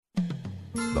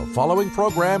The following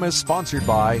program is sponsored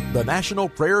by the National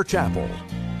Prayer Chapel.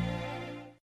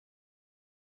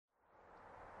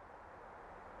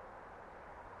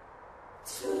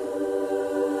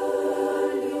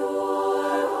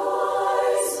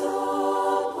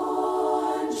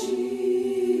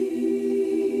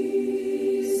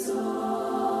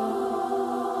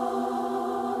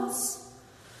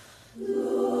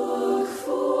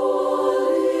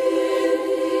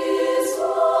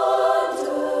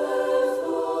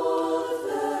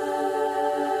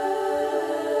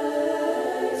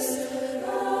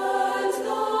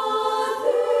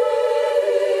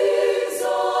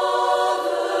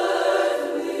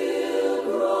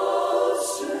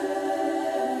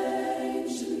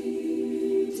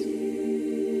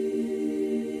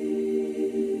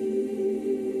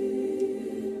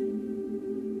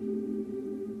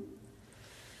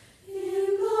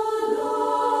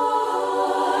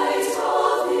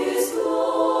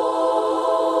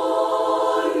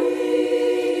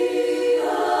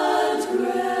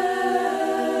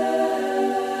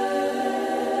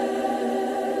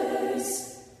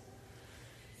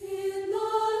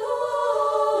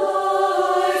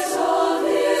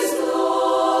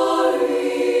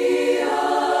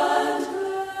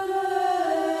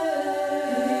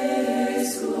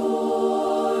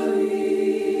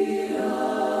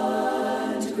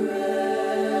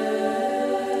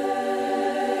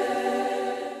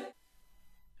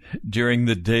 During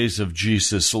the days of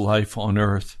Jesus' life on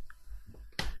earth,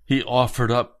 he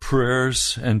offered up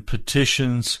prayers and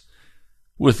petitions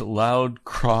with loud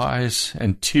cries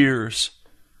and tears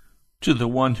to the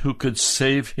one who could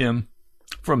save him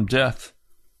from death.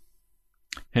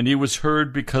 And he was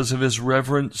heard because of his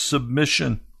reverent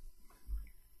submission.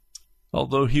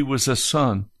 Although he was a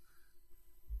son,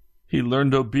 he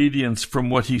learned obedience from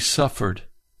what he suffered.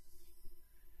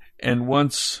 And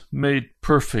once made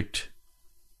perfect,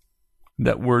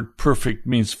 that word perfect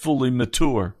means fully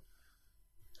mature,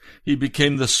 he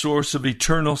became the source of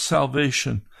eternal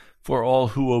salvation for all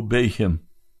who obey him,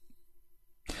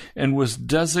 and was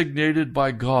designated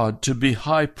by God to be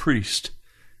high priest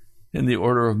in the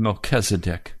order of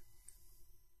Melchizedek.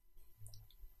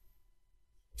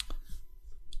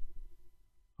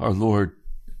 Our Lord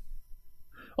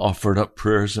offered up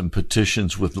prayers and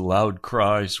petitions with loud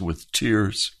cries, with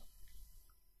tears.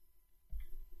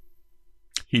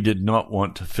 He did not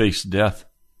want to face death.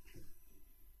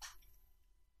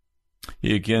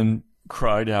 He again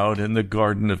cried out in the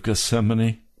Garden of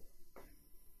Gethsemane,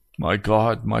 my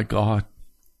God, my God."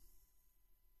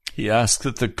 He asked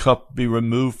that the cup be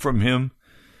removed from him,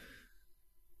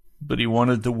 but he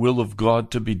wanted the will of God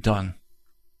to be done.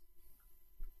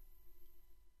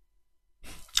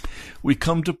 We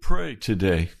come to pray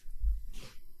today.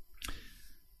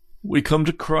 We come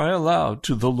to cry aloud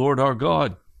to the Lord our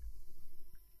God.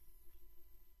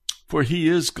 For he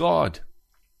is God.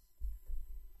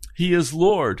 He is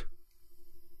Lord.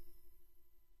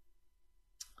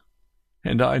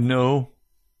 And I know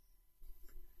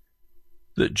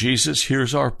that Jesus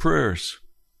hears our prayers.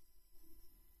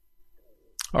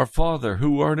 Our Father,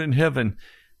 who art in heaven,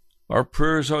 our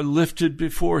prayers are lifted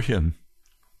before him.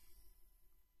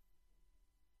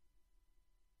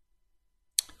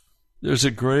 There's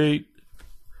a great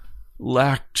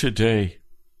lack today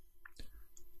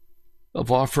of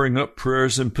offering up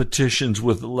prayers and petitions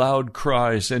with loud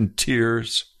cries and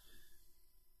tears.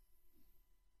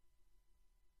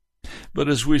 But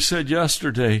as we said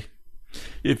yesterday,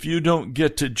 if you don't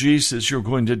get to Jesus, you're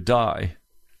going to die,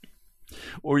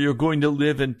 or you're going to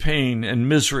live in pain and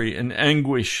misery and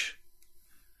anguish.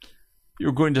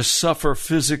 You're going to suffer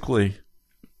physically.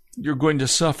 You're going to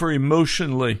suffer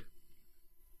emotionally.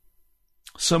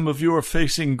 Some of you are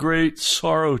facing great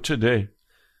sorrow today.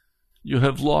 You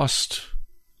have lost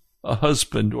a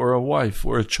husband or a wife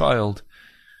or a child.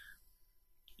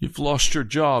 You've lost your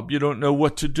job. You don't know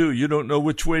what to do. You don't know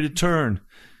which way to turn.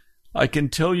 I can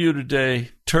tell you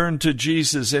today, turn to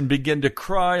Jesus and begin to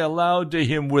cry aloud to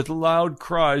him with loud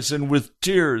cries and with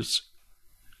tears.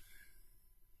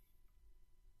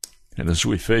 And as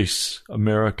we face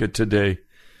America today,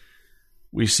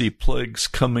 we see plagues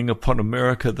coming upon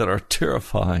America that are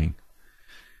terrifying.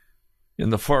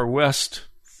 In the far west,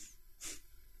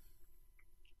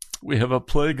 we have a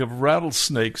plague of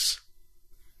rattlesnakes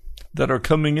that are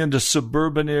coming into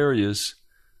suburban areas.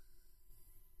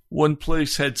 One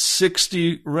place had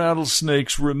 60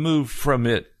 rattlesnakes removed from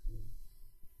it.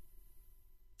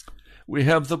 We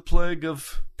have the plague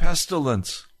of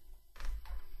pestilence.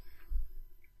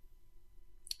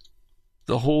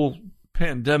 The whole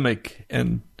pandemic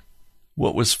and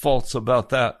what was false about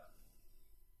that,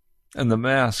 and the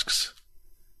masks.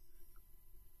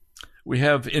 We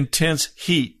have intense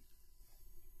heat,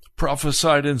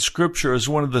 prophesied in Scripture as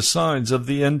one of the signs of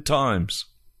the end times.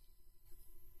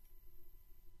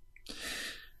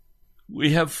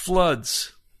 We have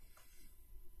floods.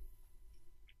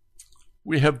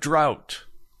 We have drought.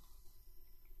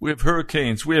 We have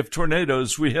hurricanes. We have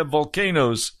tornadoes. We have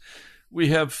volcanoes. We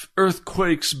have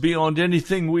earthquakes beyond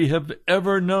anything we have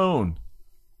ever known.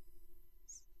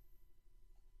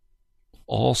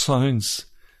 All signs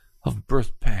of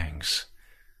birth pangs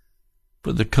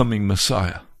for the coming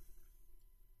Messiah.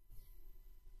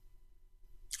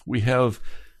 We have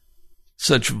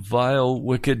such vile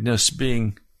wickedness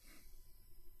being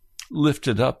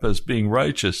lifted up as being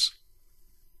righteous.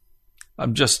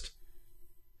 I'm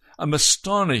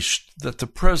astonished that the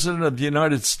President of the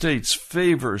United States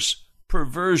favors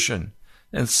perversion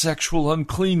and sexual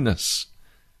uncleanness.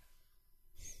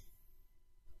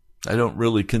 I don't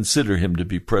really consider him to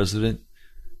be president.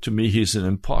 To me, he's an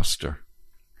imposter.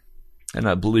 And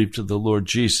I believe to the Lord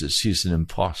Jesus, he's an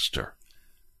imposter.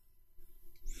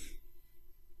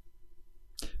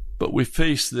 But we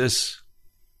face this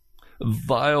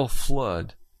vile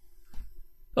flood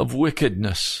of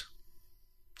wickedness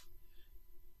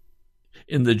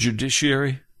in the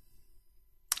judiciary,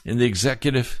 in the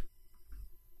executive,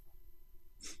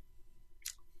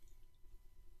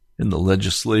 in the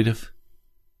legislative,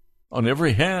 on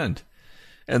every hand,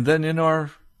 and then in our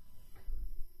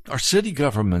city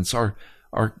governments, our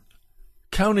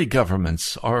county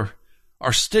governments, our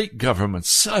state governments,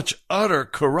 such utter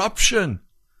corruption.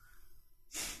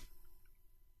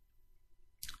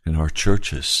 In our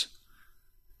churches,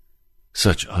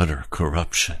 such utter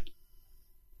corruption.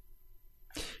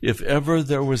 If ever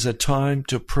there was a time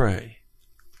to pray,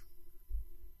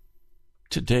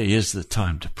 today is the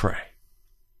time to pray.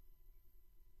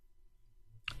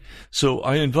 So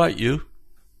I invite you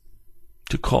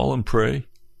to call and pray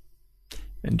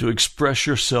and to express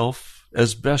yourself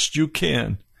as best you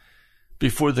can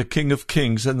before the King of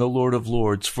Kings and the Lord of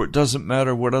Lords, for it doesn't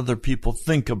matter what other people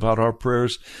think about our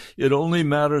prayers. It only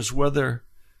matters whether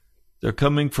they're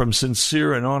coming from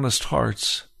sincere and honest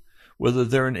hearts, whether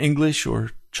they're in English or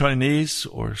Chinese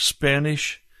or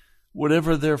Spanish,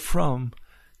 whatever they're from.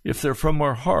 If they're from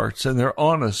our hearts and they're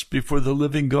honest before the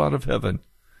living God of heaven,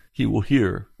 he will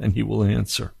hear and he will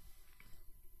answer.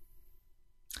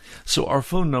 So our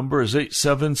phone number is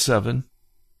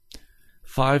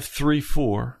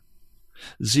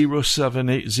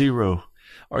 877-534-0780.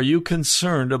 Are you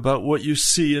concerned about what you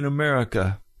see in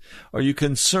America? Are you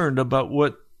concerned about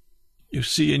what you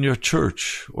see in your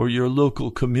church or your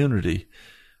local community?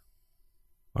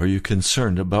 Are you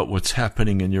concerned about what's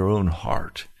happening in your own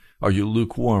heart? Are you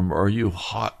lukewarm or are you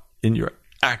hot in your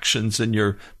actions and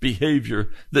your behavior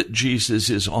that Jesus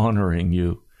is honoring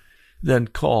you? Then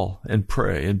call and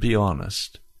pray and be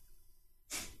honest.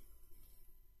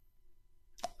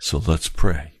 So let's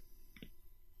pray.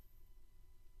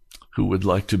 Who would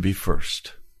like to be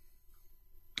first?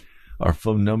 Our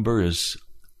phone number is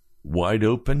wide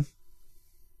open.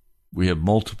 We have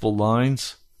multiple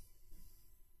lines.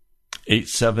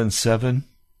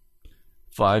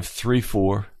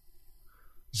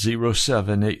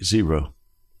 877-534-0780.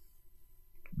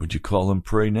 Would you call and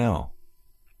pray now?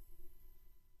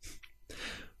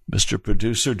 Mr.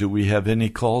 Producer, do we have any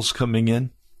calls coming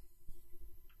in?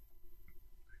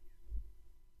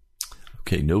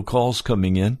 Okay, no calls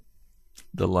coming in.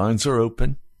 The lines are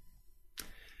open.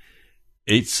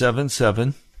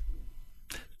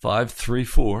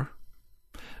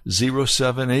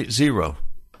 877-534-0780.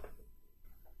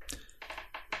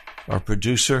 Our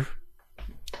producer,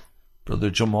 Brother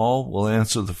Jamal, will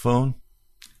answer the phone,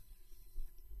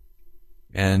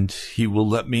 and he will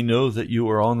let me know that you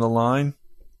are on the line,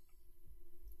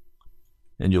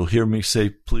 and you'll hear me say,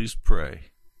 please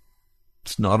pray.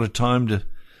 It's not a time to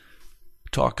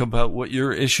talk about what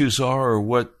your issues are or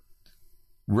what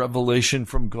revelation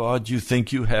from God you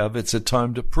think you have. It's a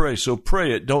time to pray. So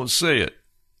pray it, don't say it.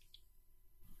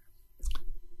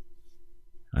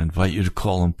 I invite you to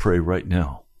call and pray right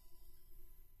now.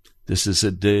 This is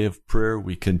a day of prayer.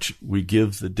 We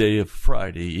give the day of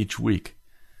Friday each week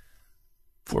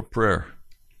for prayer.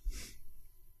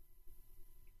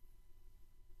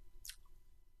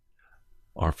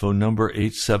 Our phone number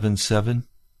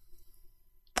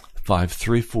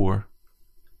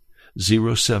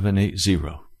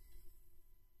 877-534-0780.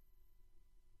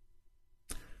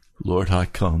 Lord, I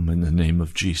come in the name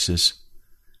of Jesus,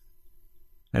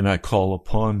 and I call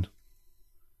upon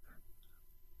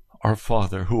our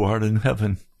Father who art in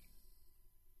heaven.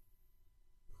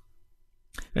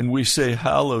 And we say,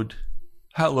 hallowed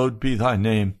be thy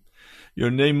name. Your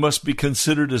name must be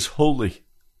considered as holy.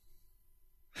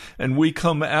 And we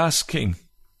come asking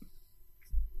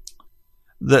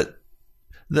that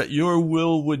your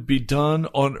will would be done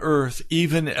on earth,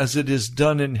 even as it is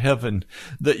done in heaven,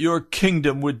 that your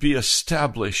kingdom would be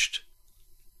established.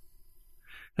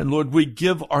 And Lord, we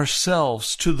give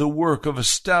ourselves to the work of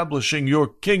establishing your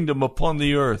kingdom upon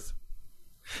the earth,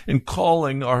 and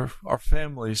calling our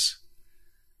families,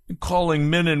 and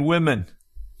calling men and women,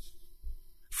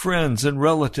 friends and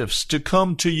relatives, to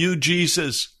come to you,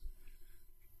 Jesus,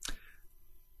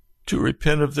 to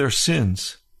repent of their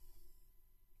sins,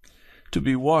 to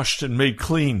be washed and made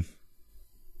clean,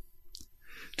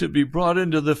 to be brought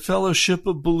into the fellowship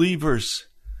of believers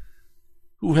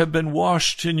who have been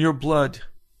washed in your blood,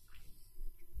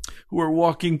 who are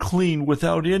walking clean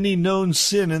without any known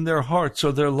sin in their hearts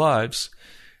or their lives,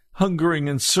 hungering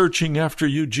and searching after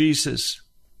you, Jesus,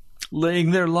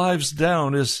 laying their lives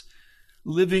down as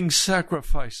living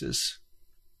sacrifices.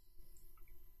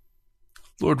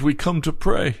 Lord, we come to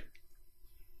pray.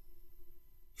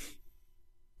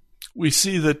 We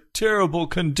see the terrible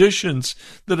conditions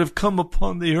that have come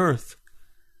upon the earth,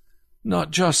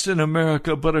 not just in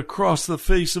America, but across the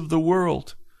face of the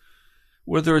world,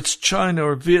 whether it's China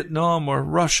or Vietnam or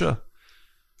Russia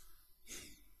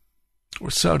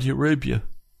or Saudi Arabia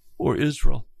or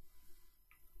Israel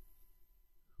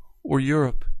or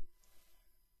Europe.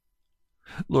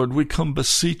 Lord, we come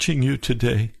beseeching you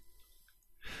today.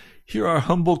 Hear our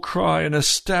humble cry and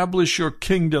establish your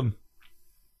kingdom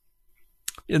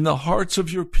in the hearts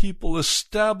of your people.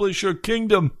 Establish your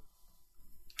kingdom.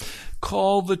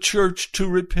 Call the church to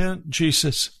repent,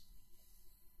 Jesus.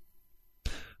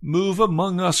 Move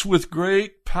among us with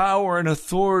great power and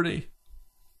authority.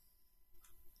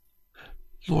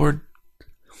 Lord,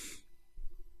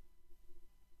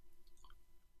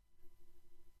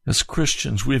 as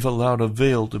Christians, we've allowed a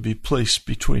veil to be placed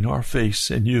between our face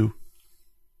and you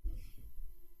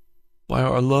by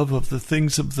our love of the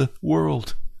things of the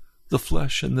world, the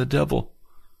flesh and the devil,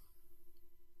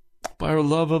 by our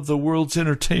love of the world's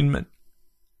entertainment.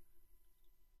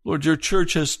 Lord, your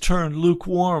church has turned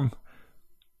lukewarm.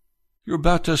 You're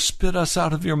about to spit us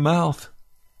out of your mouth.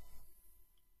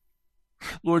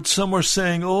 Lord, some are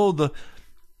saying, oh, the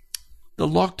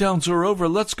lockdowns are over.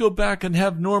 Let's go back and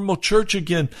have normal church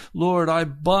again. Lord, I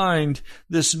bind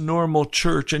this normal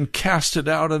church and cast it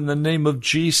out in the name of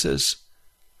Jesus.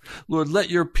 Lord,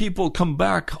 let your people come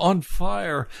back on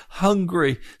fire,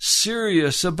 hungry,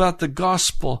 serious about the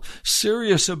gospel,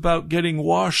 serious about getting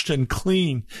washed and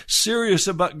clean, serious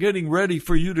about getting ready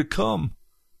for you to come.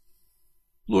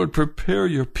 Lord, prepare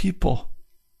your people.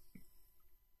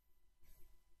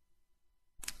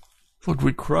 Lord,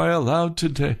 we cry aloud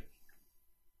today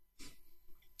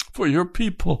for your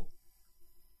people,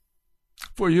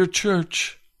 for your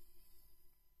church.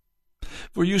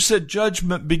 For you said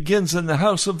judgment begins in the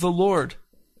house of the Lord.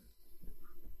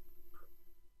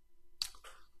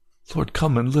 Lord,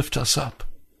 come and lift us up.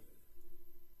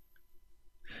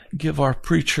 Give our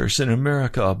preachers in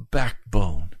America a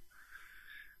backbone.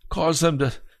 Cause them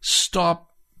to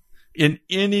stop in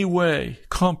any way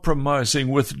compromising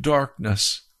with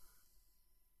darkness.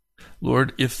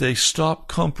 Lord, if they stop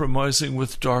compromising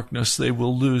with darkness, they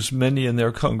will lose many in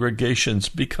their congregations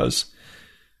because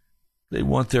they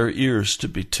want their ears to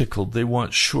be tickled. They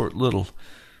want short little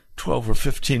 12 or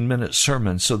 15-minute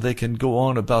sermons so they can go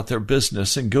on about their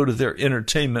business and go to their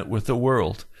entertainment with the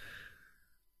world.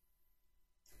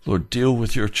 Lord, deal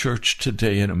with your church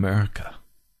today in America.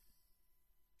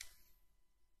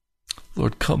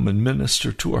 Lord, come and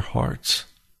minister to our hearts.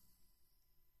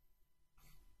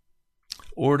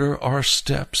 Order our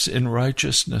steps in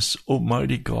righteousness,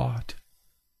 Almighty God.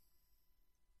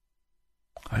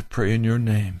 I pray in your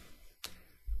name,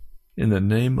 in the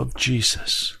name of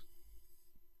Jesus.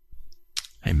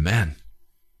 Amen.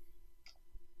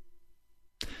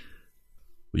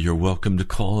 Well, you're welcome to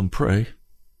call and pray.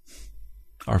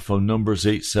 Our phone number is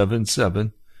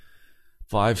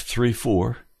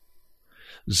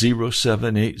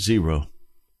 877-534-0780.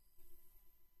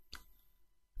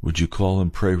 Would you call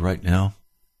and pray right now?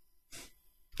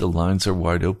 The lines are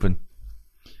wide open.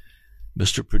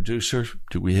 Mr. Producer,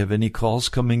 do we have any calls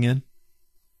coming in?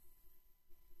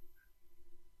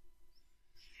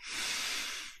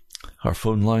 Our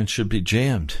phone line should be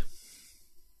jammed,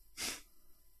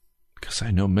 because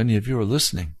I know many of you are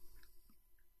listening.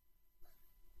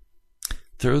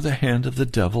 Throw the hand of the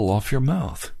devil off your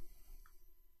mouth.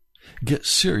 Get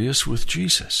serious with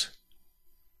Jesus.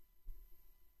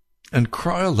 And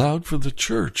cry aloud for the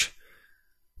church,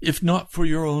 if not for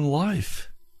your own life,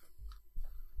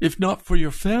 if not for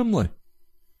your family.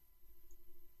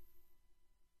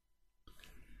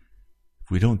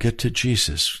 If we don't get to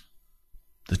Jesus,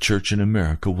 the church in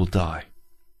America will die.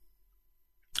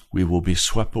 We will be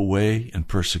swept away in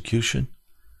persecution,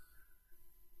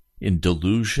 in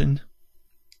delusion,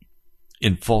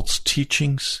 in false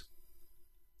teachings,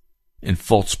 in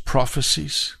false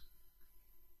prophecies.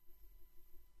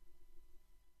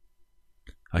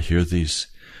 I hear these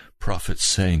prophets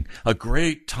saying, a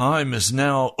great time is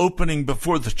now opening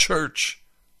before the church.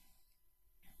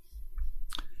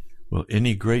 Well,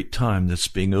 any great time that's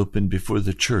being opened before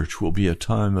the church will be a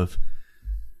time of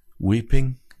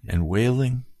weeping and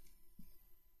wailing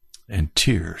and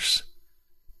tears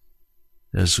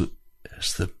as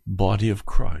the body of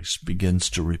Christ begins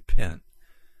to repent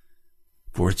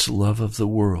for its love of the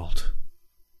world.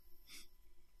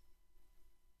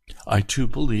 I too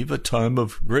believe a time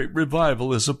of great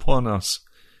revival is upon us,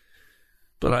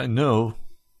 but I know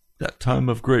that time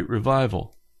of great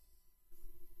revival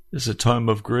is a time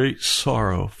of great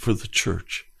sorrow for the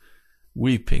church,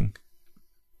 weeping,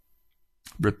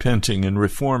 repenting, and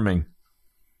reforming.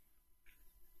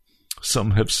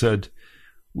 Some have said,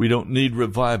 we don't need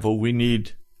revival, we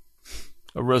need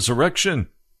a resurrection.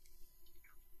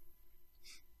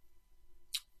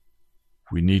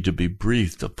 We need to be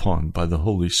breathed upon by the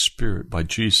Holy Spirit, by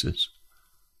Jesus.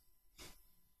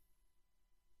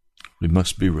 We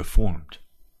must be reformed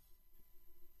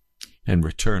and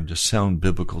return to sound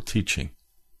biblical teaching.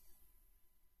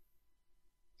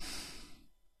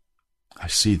 I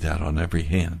see that on every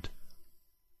hand.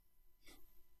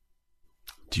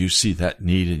 Do you see that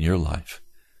need in your life,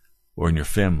 or in your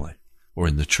family, or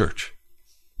in the church?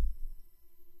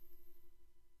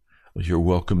 Well, you're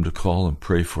welcome to call and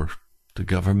pray for the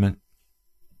government.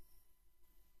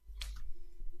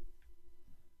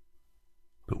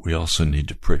 But we also need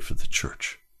to pray for the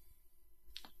church,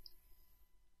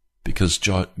 because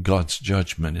God's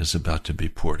judgment is about to be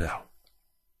poured out.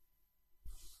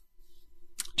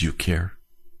 Do you care?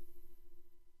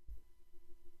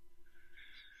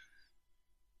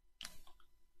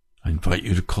 I invite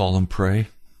you to call and pray.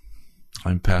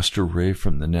 I'm Pastor Ray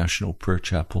from the National Prayer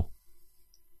Chapel.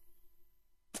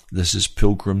 This is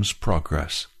Pilgrim's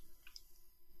Progress.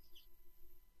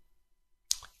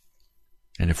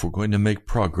 And if we're going to make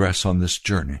progress on this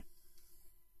journey,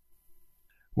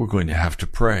 we're going to have to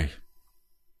pray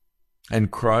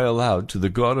and cry aloud to the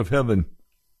God of heaven.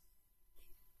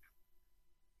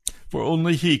 For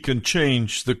only He can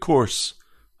change the course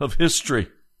of history.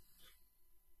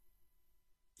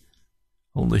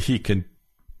 Only He can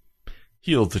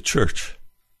heal the church.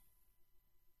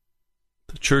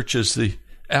 The church is the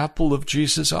apple of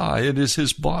Jesus' eye. It is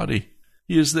His body.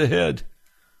 He is the head.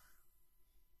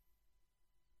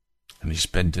 And He's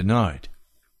been denied.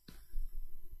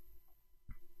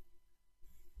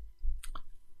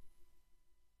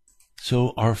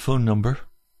 So our phone number,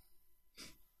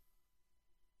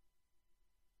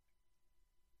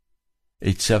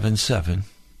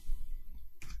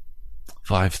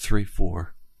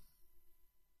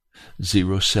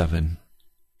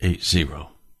 877-534-0780.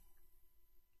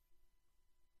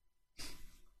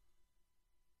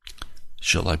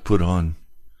 Shall I put on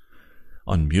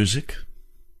music?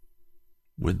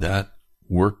 Would that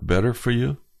work better for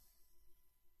you?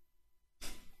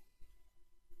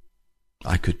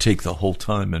 I could take the whole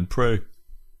time and pray,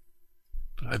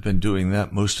 but I've been doing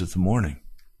that most of the morning.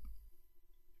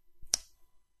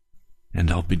 And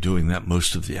I'll be doing that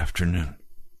most of the afternoon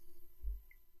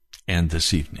and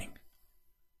this evening.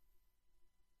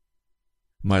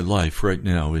 My life right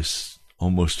now is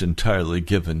almost entirely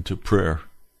given to prayer.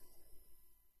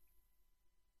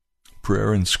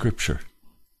 Prayer and Scripture.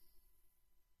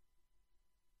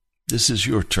 This is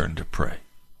your turn to pray.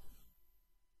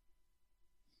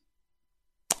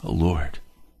 Oh Lord,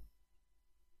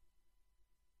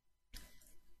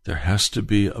 there has to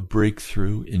be a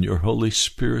breakthrough in your Holy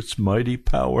Spirit's mighty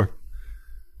power.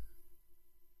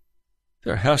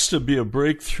 There has to be a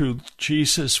breakthrough,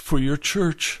 Jesus, for your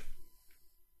church.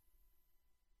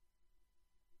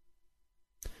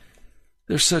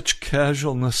 There's such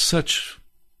casualness, such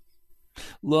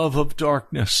love of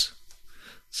darkness,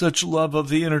 such love of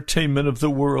the entertainment of the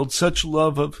world, such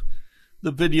love of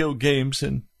the video games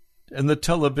and the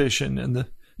television and the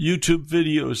YouTube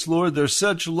videos. Lord, there's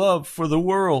such love for the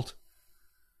world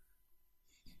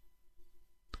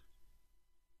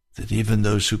that even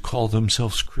those who call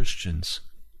themselves Christians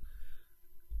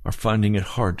are finding it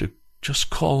hard to just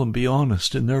call and be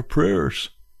honest in their prayers.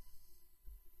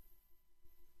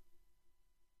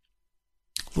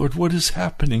 Lord, what is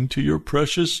happening to your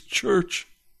precious church?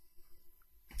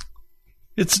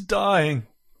 It's dying.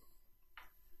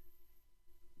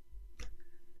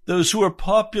 Those who are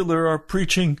popular are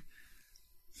preaching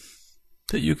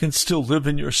that you can still live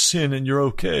in your sin and you're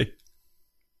okay.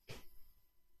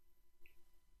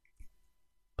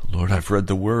 But Lord, I've read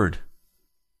the Word.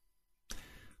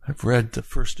 I've read the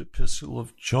first epistle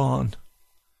of John.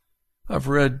 I've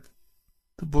read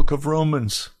the book of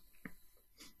Romans.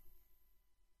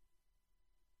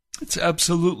 It's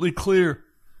absolutely clear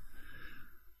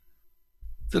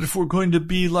that if we're going to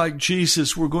be like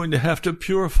Jesus, we're going to have to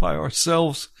purify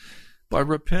ourselves by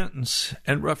repentance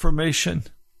and reformation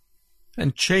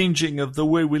and changing of the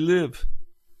way we live.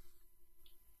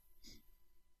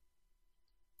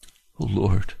 Oh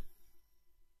Lord,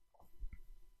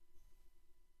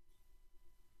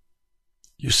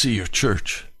 you see your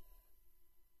church.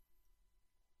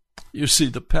 You see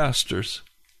the pastors.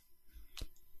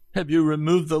 Have you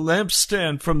removed the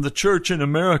lampstand from the church in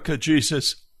America,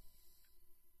 Jesus?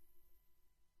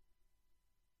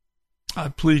 I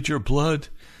plead your blood.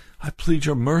 I plead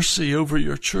your mercy over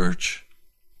your church.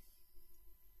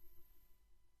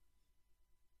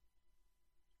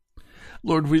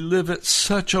 Lord, we live at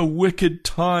such a wicked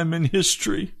time in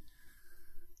history,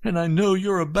 and I know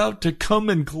you're about to come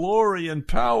in glory and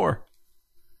power.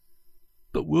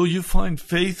 But will you find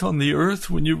faith on the earth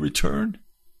when you return?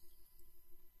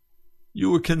 You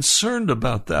were concerned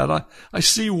about that. I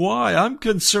see why. I'm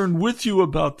concerned with you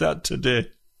about that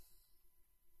today.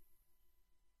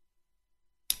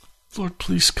 Lord,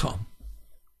 please come.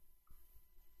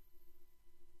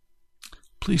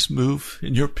 Please move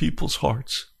in your people's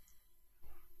hearts.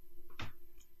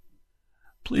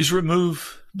 Please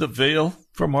remove the veil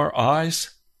from our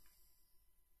eyes.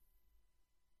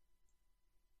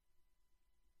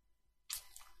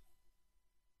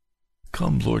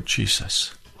 Come, Lord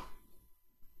Jesus.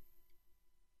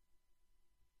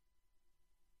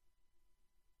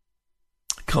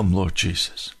 Come, Lord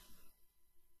Jesus.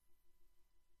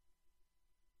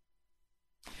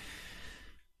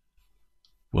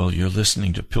 Well, you're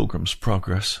listening to Pilgrim's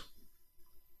Progress.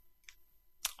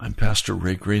 I'm Pastor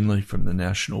Ray Greenley from the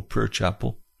National Prayer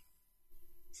Chapel.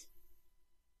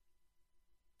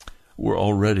 We're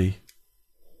already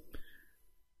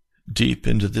deep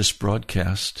into this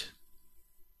broadcast,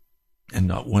 and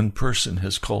not one person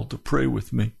has called to pray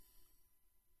with me.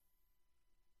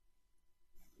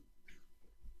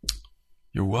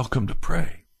 You're welcome to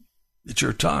pray. It's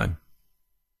your time.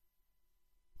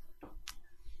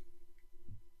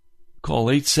 Call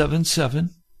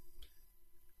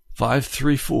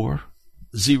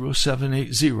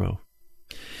 877-534-0780.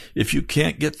 If you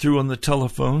can't get through on the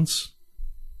telephones,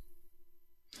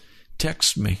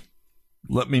 text me.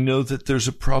 Let me know that there's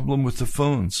a problem with the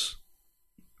phones.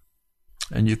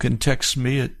 And you can text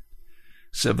me at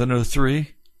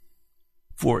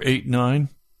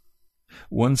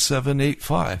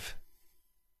 703-489-1785.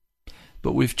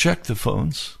 But we've checked the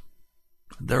phones.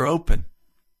 They're open.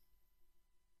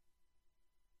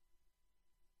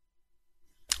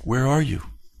 Where are you?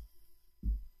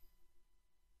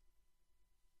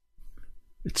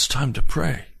 It's time to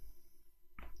pray.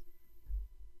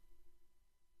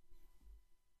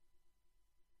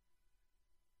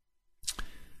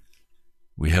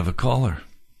 We have a caller.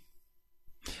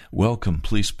 Welcome,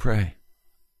 please pray.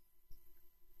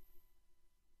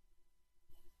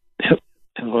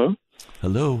 Hello?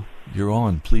 Hello, you're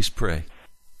on. Please pray.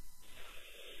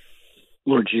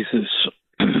 Lord Jesus,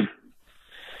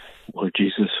 Lord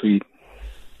Jesus, we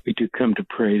do come to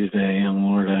pray today, and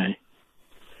Lord, I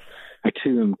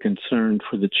too am concerned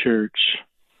for the church.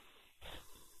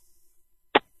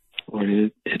 Lord,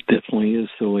 it definitely is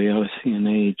the Laodicean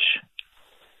age.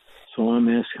 So I'm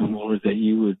asking, Lord, that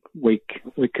you would wake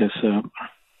us up.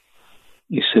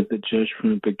 You said the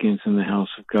judgment begins in the house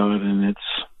of God, and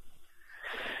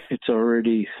it's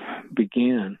already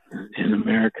began in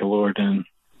America, Lord, and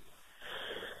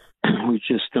we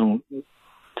just don't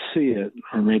see it,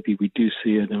 or maybe we do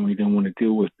see it and we don't want to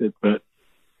deal with it. But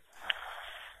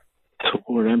so,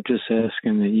 Lord, I'm just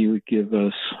asking that you would give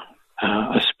us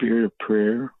a spirit of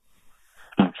prayer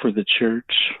for the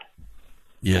church.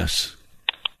 Yes.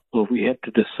 Well, we have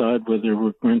to decide whether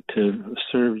we're going to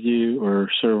serve you or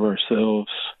serve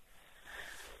ourselves.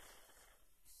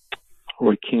 Or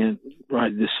we can't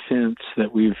ride this fence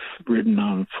that we've ridden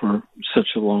on for such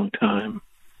a long time.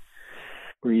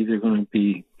 We're either going to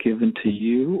be given to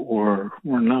you or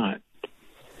we're not.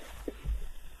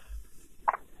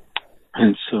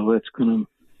 And so that's going to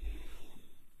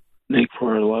make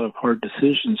for a lot of hard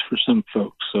decisions for some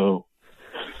folks. So,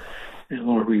 and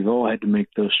Lord, we've all had to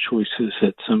make those choices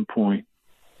at some point.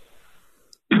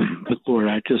 But Lord,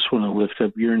 I just want to lift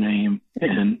up your name,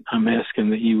 and I'm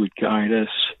asking that you would guide us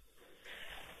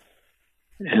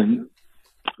and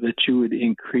that you would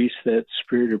increase that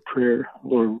spirit of prayer.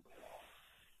 Lord,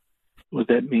 Well,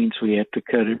 that means we have to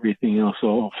cut everything else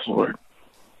off, Lord.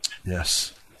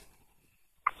 Yes.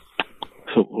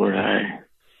 So, Lord,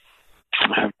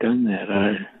 I've done that.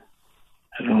 I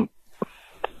don't.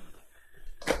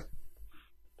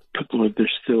 But, Lord,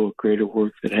 there's still a greater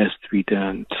work that has to be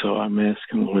done. So I'm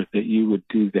asking, Lord, that you would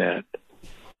do that,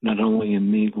 not only in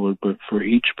me, Lord, but for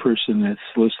each person that's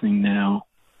listening now.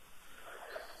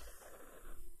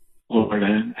 Lord,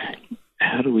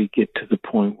 how do we get to the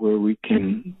point where we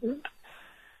can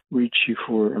reach you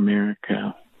for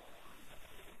America?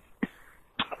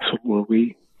 So, Lord,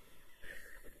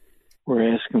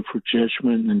 we're asking for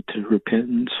judgment and to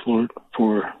repentance, Lord,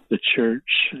 for the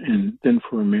church and then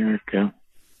for America.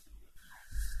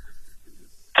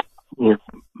 Lord,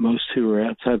 most who are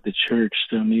outside the church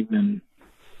are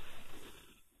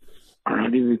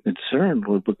not even concerned,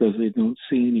 Lord, because they don't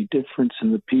see any difference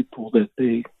in the people that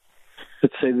say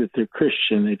that they're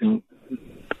Christian. They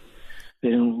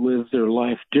don't live their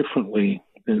life differently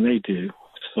than they do.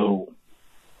 So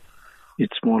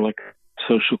it's more like a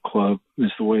social club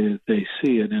is the way that they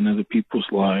see it in other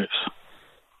people's lives.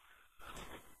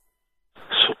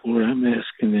 So, Lord, I'm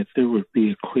asking that there would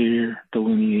be a clear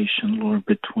delineation, Lord,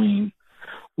 between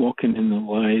walking in the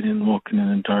light and walking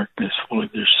in the darkness.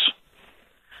 Lord,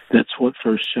 that's what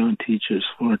 1 John teaches,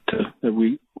 Lord, that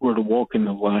we were to walk in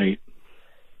the light.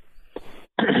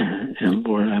 And,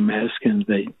 Lord, I'm asking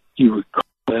that you would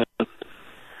call out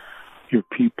your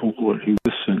people, Lord, who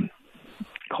listen.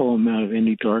 Call them out of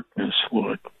any darkness,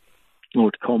 Lord.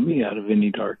 Lord, call me out of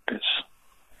any darkness.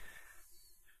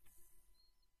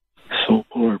 So,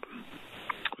 Lord,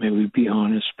 may we be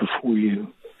honest before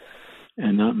you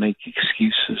and not make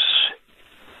excuses.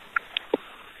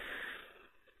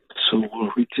 So,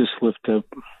 Lord, we just lift up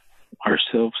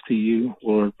ourselves to you,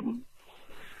 Lord.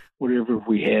 Whatever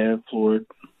we have, Lord,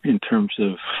 in terms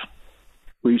of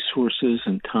resources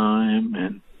and time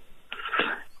and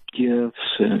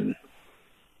gifts and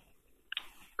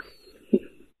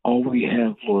all we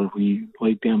have, Lord, we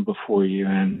lay down before you.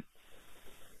 And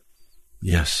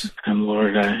yes. And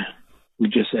Lord, we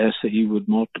just ask that you would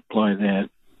multiply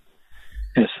that.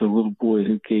 As the little boy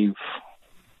who gave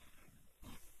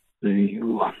the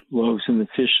loaves and the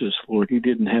fishes, Lord, he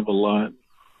didn't have a lot.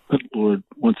 But, Lord,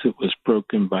 once it was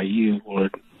broken by you,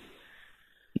 Lord,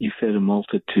 you fed a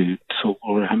multitude. So,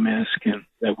 Lord, I'm asking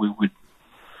that we would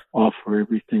offer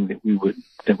everything that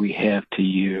we have to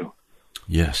you.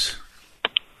 Yes.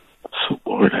 So,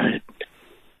 Lord,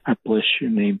 I bless your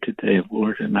name today,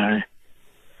 Lord, and I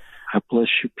bless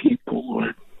your people,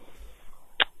 Lord.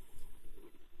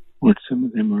 Lord, some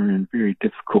of them are in very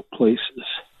difficult places.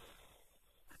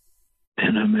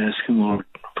 And I'm asking, Lord,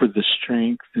 for the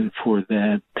strength and for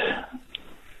that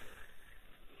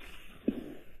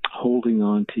holding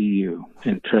on to you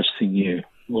and trusting you,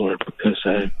 Lord, because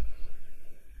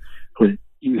Lord,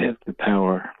 you have the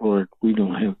power, Lord. We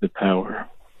don't have the power.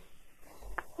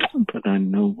 But I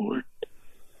know, Lord,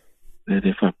 that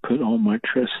if I put all my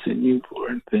trust in you,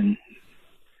 Lord, then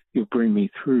you'll bring me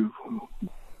through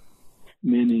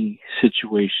many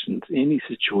situations, any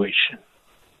situation.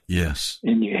 Yes.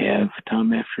 And you have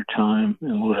time after time.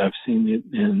 And Lord, I've seen it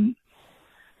in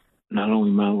not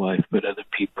only my life, but other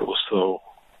people. So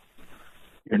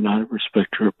you're not a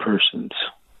respecter of persons.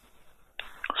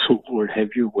 So, Lord,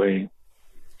 have your way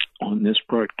on this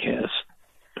broadcast.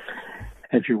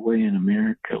 Have your way in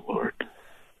America, Lord.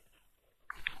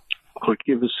 Lord,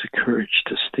 give us the courage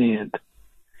to stand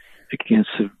against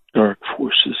the dark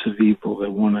forces of evil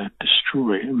that want to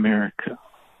destroy America.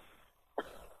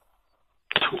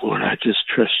 So, Lord, I just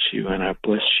trust you and I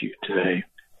bless you today.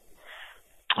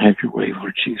 Have your way,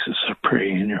 Lord Jesus, I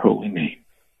pray in your holy name.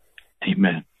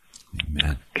 Amen.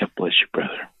 Amen. God bless you,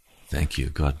 brother. Thank you.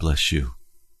 God bless you.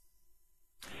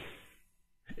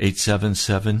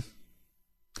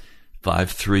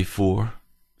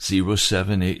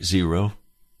 877-534-0780.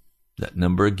 That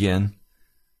number again,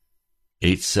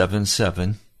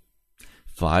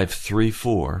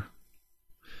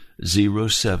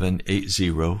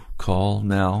 877-534-0780. Call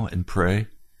now and pray.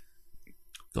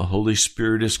 The Holy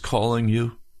Spirit is calling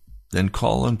you. Then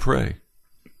call and pray.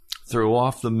 Throw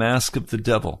off the mask of the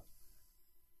devil.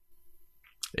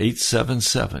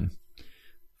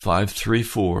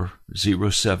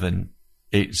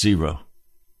 877-534-0780.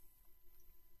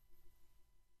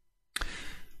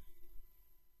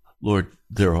 Lord,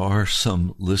 there are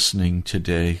some listening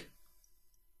today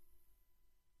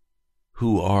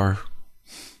who are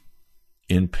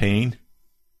in pain,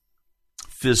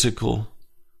 physical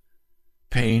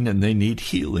pain, and they need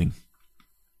healing.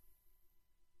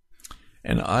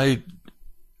 And I'm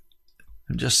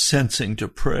just sensing to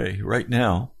pray right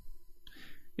now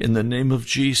in the name of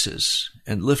Jesus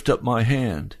and lift up my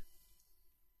hand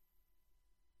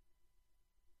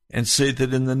and say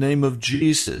that in the name of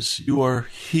Jesus you are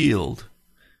healed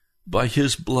by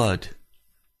his blood.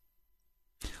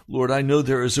 Lord, I know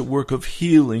there is a work of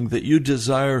healing that you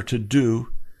desire to do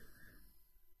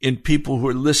in people who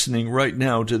are listening right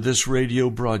now to this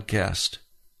radio broadcast.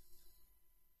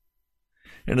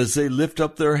 And as they lift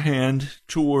up their hand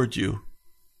toward you,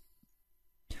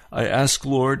 I ask,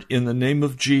 Lord, in the name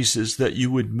of Jesus, that you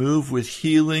would move with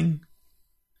healing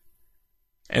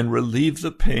and relieve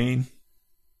the pain,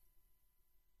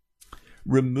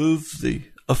 remove the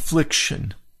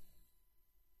affliction,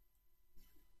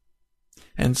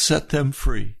 and set them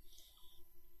free.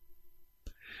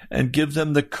 And give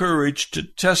them the courage to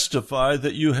testify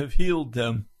that you have healed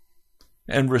them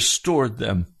and restored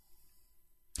them.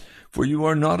 For you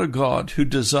are not a God who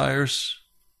desires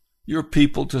your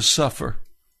people to suffer,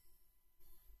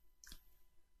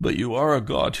 but you are a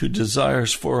God who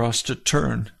desires for us to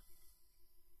turn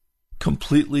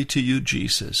completely to you,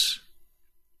 Jesus.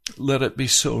 Let it be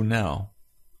so now.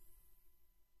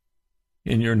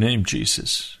 In your name,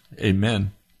 Jesus.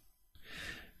 Amen.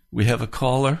 We have a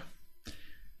caller.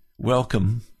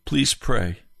 Welcome. Please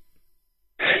pray.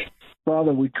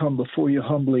 Father, we come before you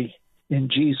humbly in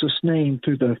Jesus' name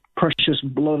through the precious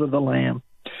blood of the Lamb.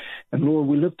 And Lord,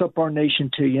 we lift up our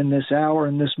nation to you in this hour,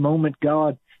 in this moment,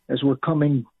 God, as we're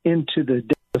coming into the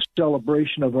day of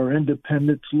celebration of our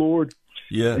independence, Lord.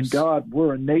 Yes. And God,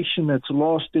 we're a nation that's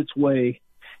lost its way.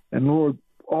 And Lord,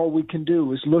 all we can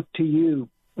do is look to you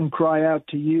and cry out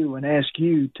to you and ask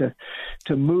you to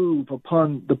move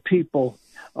upon the people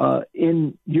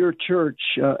in your church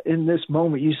in this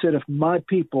moment. You said, if my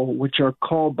people, which are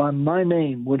called by my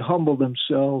name, would humble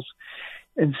themselves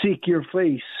and seek your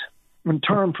face and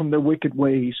turn from their wicked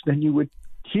ways, then you would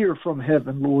hear from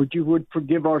heaven, Lord. You would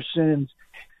forgive our sins.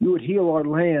 You would heal our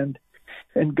land.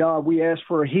 And God, we ask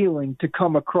for a healing to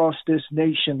come across this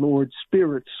nation, Lord,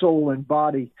 spirit, soul, and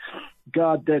body.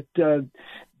 God, that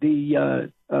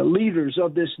the leaders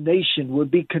of this nation would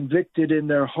be convicted in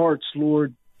their hearts,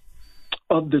 Lord,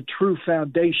 of the true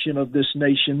foundation of this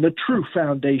nation, the true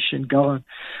foundation, God,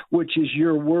 which is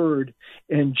your word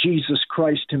and Jesus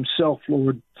Christ himself,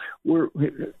 Lord.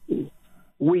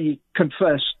 We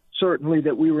confess certainly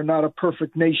that we were not a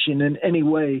perfect nation in any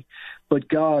way, but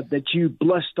God, that you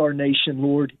blessed our nation,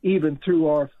 Lord, even through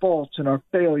our faults and our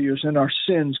failures and our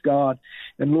sins, God.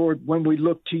 And Lord, when we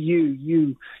look to you,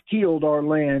 you healed our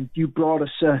land. You brought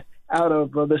us out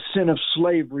of the sin of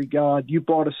slavery, God. You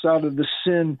brought us out of the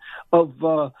sin of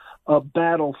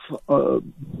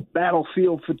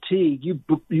battlefield fatigue.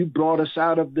 You brought us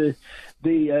out of the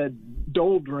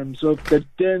doldrums of the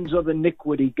dens of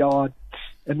iniquity, God.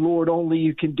 And Lord, only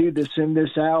you can do this in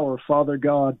this hour, Father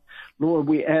God. Lord,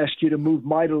 we ask you to move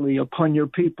mightily upon your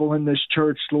people in this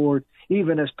church, Lord.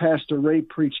 Even as Pastor Ray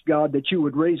preached, God, that you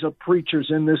would raise up preachers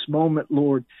in this moment,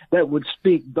 Lord, that would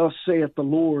speak, thus saith the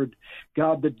Lord.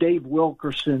 God, the Dave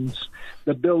Wilkersons,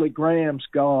 the Billy Grahams,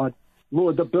 God,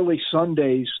 Lord, the Billy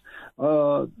Sundays,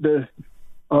 the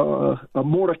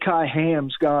Mordecai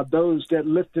Hams, God, those that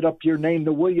lifted up your name,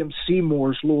 the William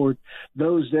Seymours, Lord,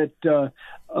 those that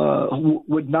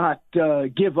would not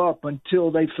give up until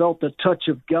they felt the touch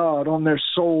of God on their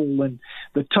soul and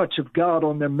the touch of God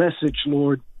on their message,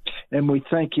 Lord. And we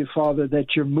thank you, Father,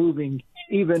 that you're moving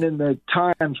even in the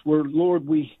times where, Lord,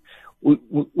 we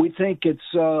think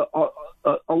it's a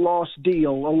lost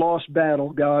deal, a lost battle,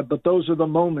 God. But those are the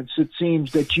moments, it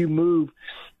seems, that you move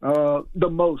the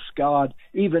most, God.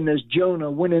 Even as Jonah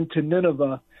went into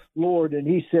Nineveh, Lord, and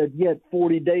he said, yet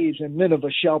 40 days and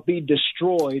Nineveh shall be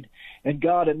destroyed. And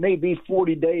God, it may be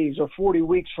 40 days or 40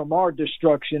 weeks from our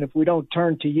destruction if we don't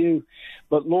turn to you.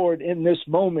 But Lord, in this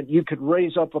moment, you could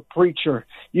raise up a preacher.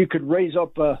 You could raise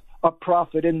up a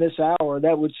prophet in this hour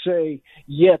that would say,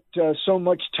 yet so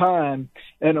much time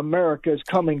and America is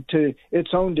coming to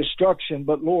its own destruction.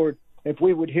 But Lord, if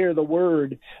we would hear the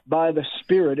word by the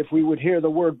Spirit, if we would hear the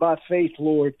word by faith,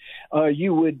 Lord,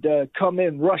 you would come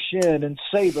in, rush in, and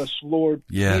save us, Lord.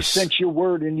 Yes. You sent your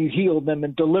word and you healed them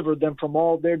and delivered them from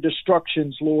all their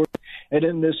destructions, Lord. And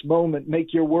in this moment,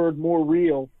 make your word more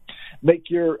real.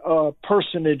 Make your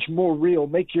personage more real.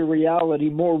 Make your reality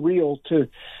more real to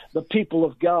the people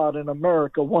of God in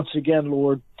America once again,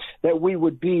 Lord, that we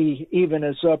would be, even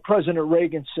as President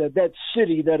Reagan said, that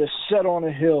city that is set on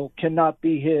a hill cannot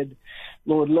be hid.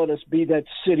 Lord, let us be that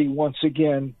city once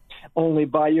again, only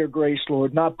by your grace,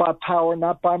 Lord, not by power,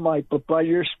 not by might, but by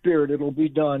your Spirit it'll be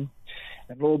done.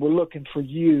 And Lord, we're looking for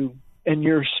you and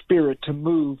your Spirit to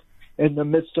move in the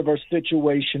midst of our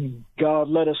situation. God,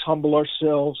 let us humble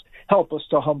ourselves. Help us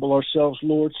to humble ourselves,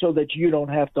 Lord, so that you don't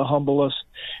have to humble us,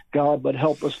 God, but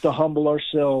help us to humble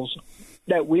ourselves,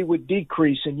 that we would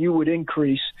decrease and you would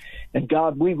increase. And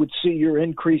God, we would see your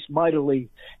increase mightily.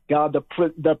 God,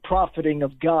 the profiting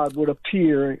of God would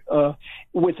appear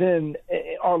within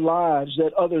our lives,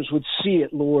 that others would see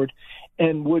it, Lord,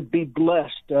 and would be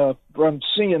blessed from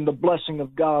seeing the blessing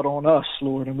of God on us,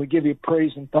 Lord. And we give you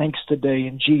praise and thanks today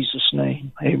in Jesus'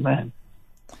 name. Amen.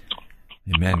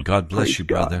 Amen. God bless Praise you,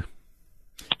 God. brother.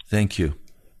 Thank you.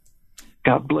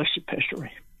 God bless you, Pastor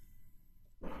Ray.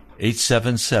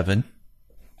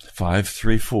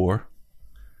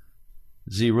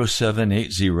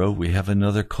 877-534-0780. We have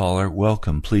another caller.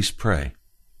 Welcome. Please pray.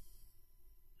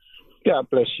 God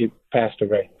bless you, Pastor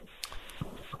Ray.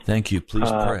 Thank you. Please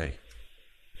pray.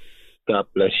 God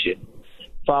bless you.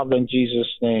 Father, in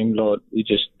Jesus' name, Lord, we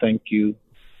just thank you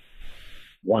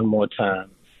one more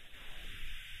time.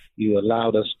 You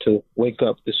allowed us to wake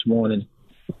up this morning,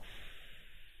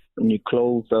 and you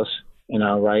clothed us in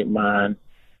our right mind.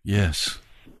 Yes.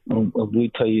 And we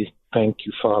tell you thank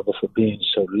you, Father, for being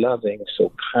so loving,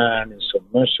 so kind, and so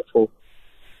merciful.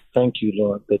 Thank you,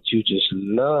 Lord, that you just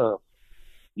love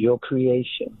your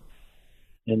creation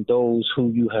and those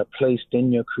who you have placed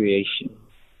in your creation,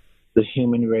 the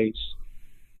human race.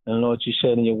 And Lord, you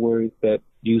said in your word that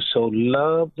you so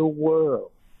loved the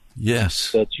world,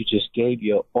 Yes. that you just gave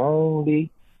your only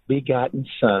begotten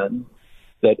Son,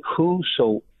 that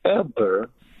whosoever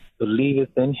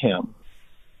believeth in him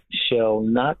shall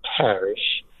not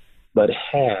perish, but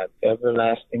have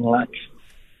everlasting life.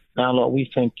 Now, Lord, we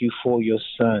thank you for your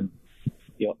Son,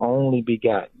 your only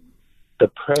begotten, the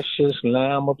precious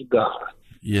Lamb of God,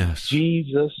 Yes.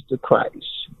 Jesus the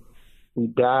Christ, who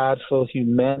died for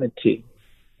humanity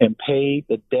and paid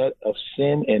the debt of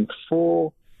sin in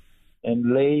full,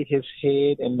 and laid his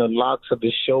head in the locks of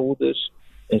his shoulders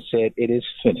and said, "It is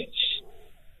finished."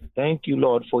 Thank you,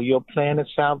 Lord, for your plan of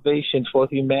salvation for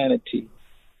humanity.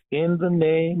 In the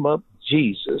name of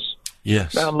Jesus.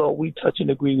 Yes. Now, Lord, we touch and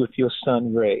agree with your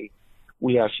son, Ray.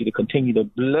 We ask you to continue to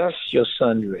bless your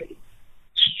son, Ray.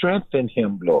 Strengthen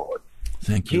him, Lord.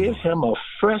 Thank you, Give Lord. him a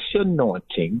fresh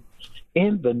anointing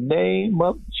in the name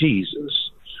of Jesus.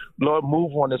 Lord,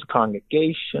 move on his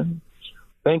congregation.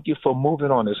 Thank you for moving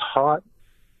on his heart.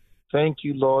 Thank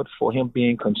you, Lord, for him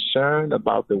being concerned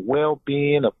about the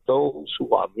well-being of those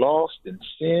who are lost in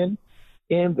sin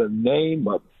in the name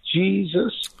of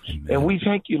Jesus. Amen. And we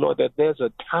thank you, Lord, that there's a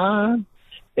time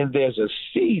and there's a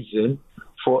season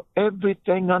for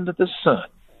everything under the sun.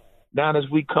 Now, as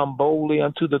we come boldly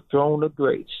unto the throne of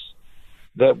grace,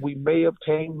 that we may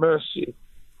obtain mercy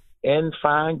and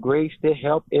find grace to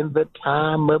help in the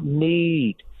time of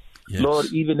need. Yes. Lord,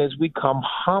 even as we come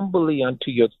humbly unto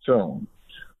your throne,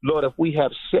 Lord, if we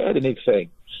have said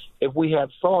anything, if we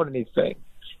have thought anything,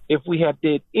 if we have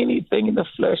did anything in the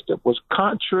flesh that was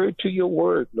contrary to your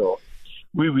word, Lord,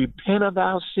 we repent of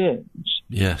our sins.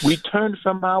 Yes. We turn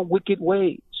from our wicked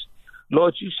ways.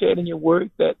 Lord, you said in your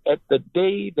word that at the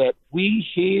day that we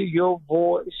hear your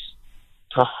voice,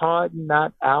 to harden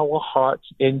not our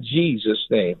hearts in Jesus'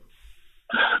 name.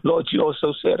 Lord, you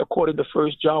also said, according to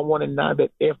 1 John 1:9,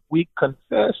 that if we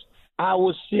confess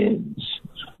our sins,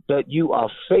 that you are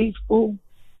faithful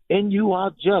and you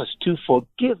are just to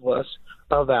forgive us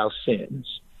of our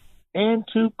sins and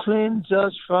to cleanse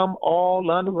us from all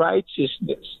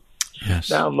unrighteousness. Yes.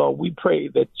 Now, Lord, we pray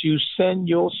that you send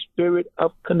your spirit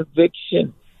of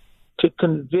conviction to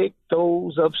convict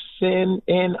those of sin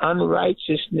and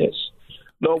unrighteousness.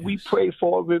 Lord, we pray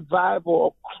for a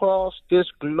revival across this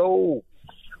globe.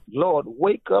 Lord,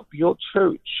 wake up your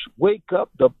church. Wake up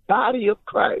the body of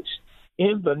Christ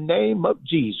in the name of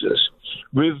Jesus.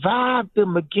 Revive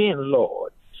them again,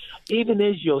 Lord. Even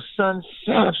as your son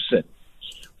Samson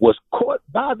was caught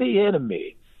by the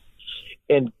enemy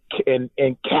in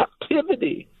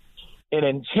captivity and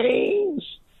in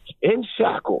chains, in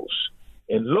shackles.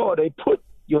 And Lord, they put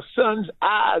your son's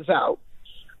eyes out.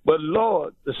 But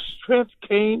Lord, the strength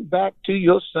came back to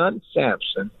your son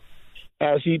Samson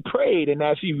as he prayed and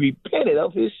as he repented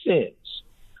of his sins.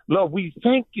 Lord, we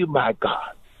thank you, my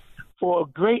God, for a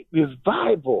great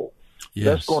revival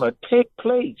that's going to take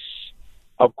place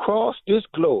across this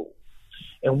globe.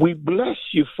 And we bless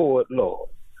you for it, Lord,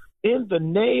 in the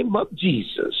name of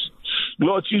Jesus.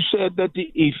 Lord, you said that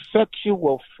the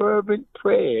effectual, fervent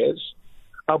prayers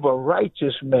of a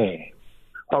righteous man,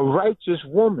 a righteous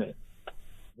woman,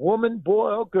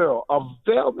 boy, or girl,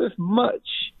 availeth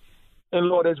much. And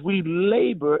Lord, as we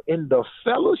labor in the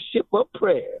fellowship of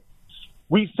prayer,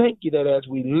 we thank you that as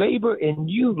we labor in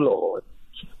you, Lord,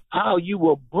 how you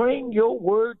will bring your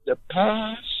word to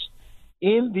pass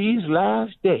in these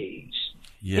last days.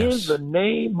 Yes. In the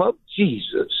name of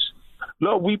Jesus.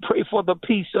 Lord, we pray for the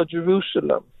peace of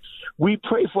Jerusalem. We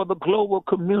pray for the global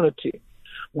community.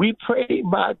 We pray,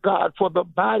 my God, for the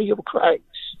body of Christ.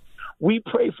 We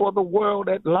pray for the world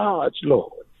at large,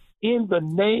 Lord. In the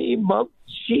name of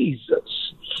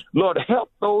Jesus. Lord,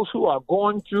 help those who are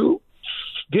going through.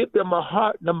 Give them a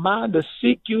heart and a mind to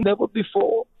seek you never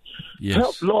before. Yes.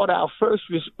 Help, Lord, our first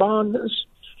responders.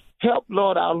 Help,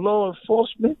 Lord, our law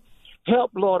enforcement.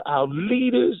 Help, Lord, our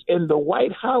leaders in the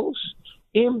White House.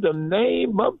 In the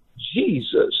name of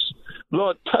Jesus.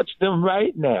 Lord, touch them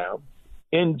right now.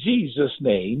 In Jesus'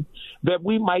 name, that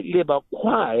we might live a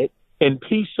quiet and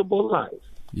peaceable life.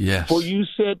 Yes. For you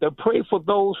said to pray for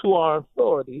those who are in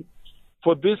authority,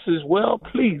 for this is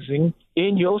well-pleasing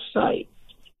in your sight.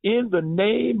 In the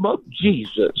name of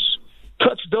Jesus,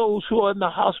 touch those who are in the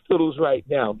hospitals right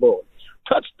now, Lord.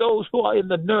 Touch those who are in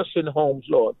the nursing homes,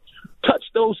 Lord. Touch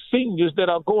those seniors that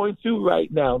are going through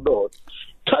right now, Lord.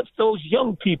 Touch those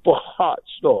young people's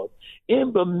hearts, Lord.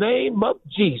 In the name of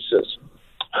Jesus.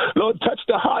 Lord, touch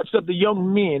the hearts of the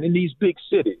young men in these big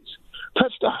cities.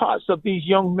 Touch the hearts of these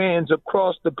young men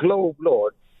across the globe,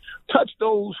 Lord. Touch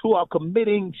those who are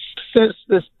committing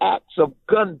senseless acts of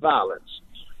gun violence,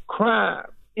 crime,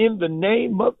 in the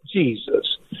name of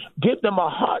Jesus. Give them a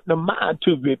heart and a mind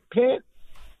to repent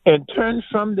and turn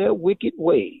from their wicked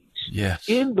ways. Yes.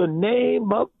 In the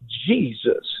name of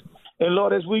Jesus. And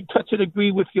Lord, as we touch and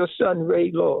agree with your son,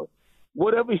 Ray, Lord,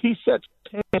 whatever he sets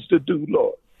his hands to do,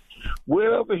 Lord,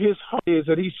 wherever his heart is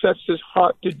that he sets his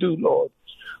heart to do, Lord,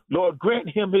 Lord, grant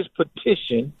him his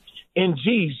petition in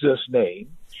Jesus' name,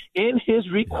 in his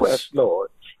request, yes, Lord,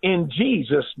 in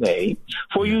Jesus' name.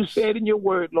 For yes, you said in your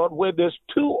word, Lord, where there's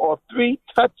 2 or 3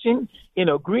 touching and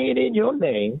agreeing in your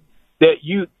name, that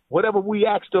you, whatever we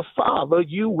ask the Father,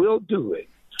 you will do it.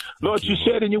 Lord, you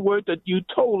said in your word that you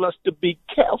told us to be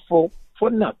careful for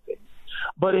nothing,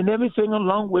 but in everything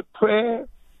along with prayer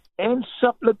and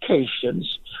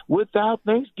supplications without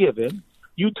thanksgiving,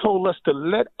 you told us to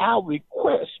let our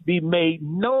requests be made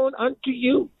known unto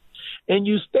you. And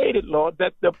you stated, Lord,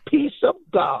 that the peace of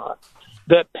God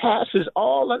that passes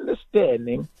all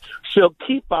understanding shall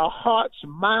keep our hearts,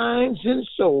 minds, and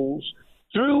souls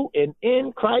through and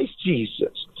in Christ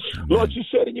Jesus. Amen. Lord, you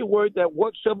said in your word that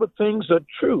whatsoever things are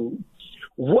true,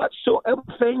 whatsoever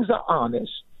things are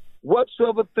honest,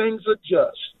 whatsoever things are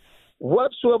just,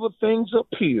 whatsoever things are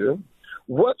pure,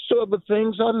 whatsoever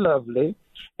things are lovely,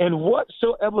 and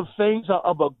whatsoever things are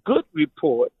of a good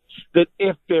report, that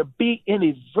if there be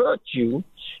any virtue,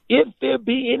 if there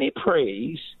be any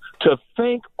praise, to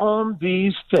think on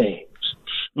these things.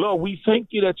 Lord, we thank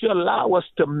you that you allow us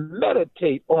to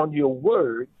meditate on your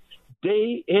word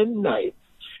day and night.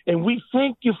 And we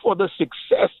thank you for the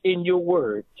success in your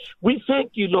word. We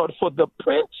thank you, Lord, for the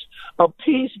Prince of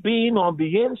Peace being on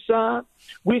the inside.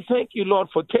 We thank you, Lord,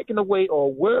 for taking away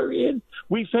all worrying.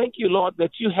 We thank you, Lord,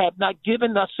 that you have not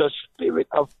given us a spirit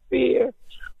of fear,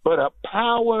 but a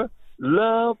power,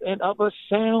 love, and of a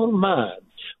sound mind.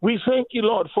 We thank you,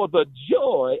 Lord, for the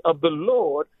joy of the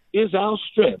Lord is our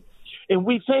strength. And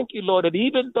we thank you, Lord, that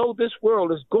even though this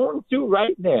world is going through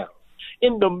right now,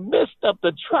 in the midst of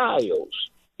the trials,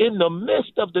 in the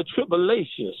midst of the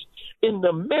tribulations, in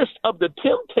the midst of the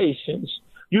temptations,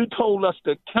 you told us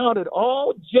to count it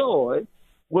all joy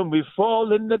when we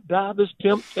fall into divers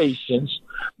temptations,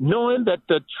 knowing that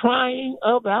the trying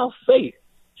of our faith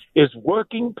is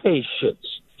working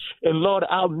patience. And Lord,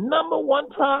 our number one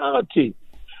priority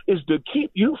is to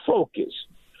keep you focused.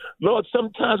 Lord,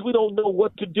 sometimes we don't know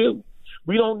what to do.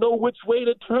 We don't know which way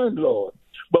to turn, Lord.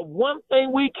 But one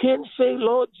thing we can say,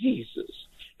 Lord Jesus,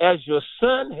 as your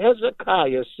son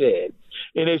Hezekiah said,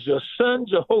 and as your son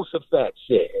Jehoshaphat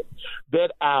said,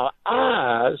 that our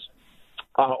eyes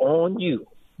are on you.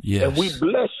 Yes. And we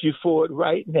bless you for it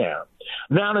right now.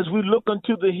 Now, as we look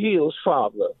unto the hills,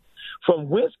 Father, from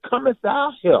whence cometh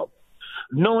our help,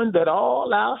 knowing that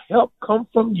all our help come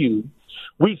from you,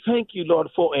 we thank you, Lord,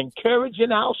 for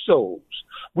encouraging our souls.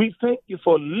 We thank you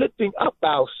for lifting up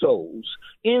our souls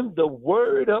in the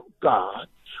word of God.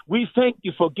 We thank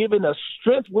you for giving us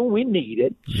strength when we need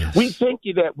it. Yes. We thank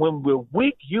you that when we're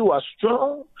weak, you are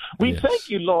strong. We thank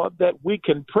you, Lord, that we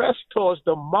can press towards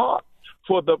the mark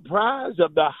for the prize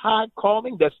of the high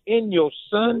calling that's in your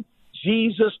Son,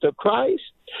 Jesus the Christ.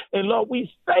 And Lord,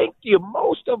 we thank you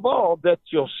most of all that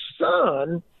your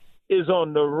Son is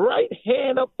on the right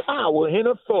hand of power and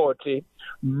authority,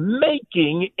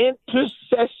 making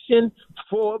intercession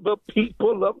for the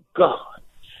people of God.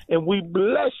 And we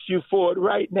bless you for it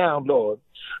right now, Lord.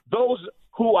 Those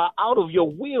who are out of your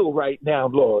will right now,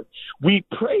 Lord, we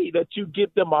pray that you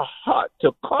give them a heart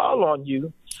to call on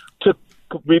you, to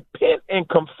repent and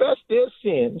confess their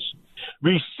sins,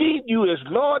 receive you as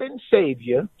Lord and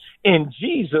Savior in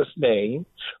Jesus' name.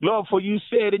 Lord, for you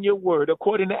said in your word,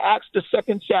 according to Acts, the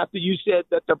 2nd chapter, you said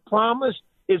that the promise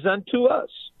is unto us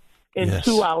and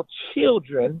to our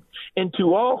children and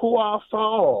to all who are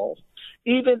far off,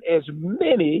 even as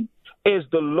many as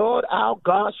the Lord our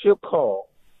God shall call.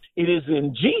 It is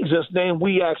in Jesus' name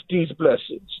we ask these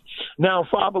blessings. Now,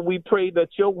 Father, we pray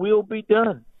that your will be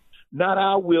done. Not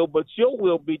our will, but your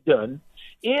will be done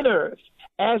in earth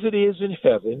as it is in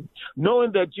heaven,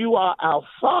 knowing that you are our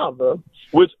Father,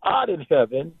 which art in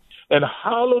heaven, and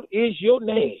hallowed is your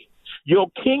name. Your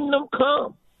kingdom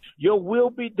come, your will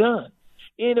be done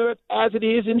in earth as it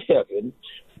is in heaven.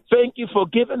 Thank you for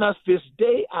giving us this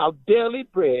day our daily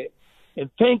bread. And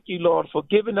thank you, Lord, for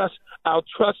giving us our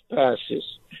trespasses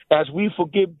as we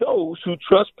forgive those who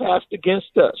trespass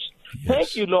against us. Yes.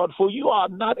 Thank you, Lord, for you are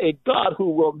not a God who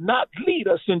will not lead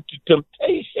us into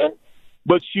temptation,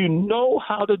 but you know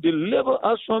how to deliver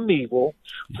us from evil.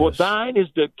 Yes. For thine is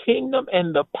the kingdom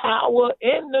and the power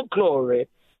and the glory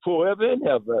forever and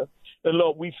ever. And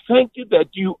Lord, we thank you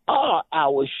that you are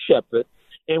our shepherd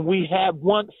and we have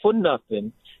want for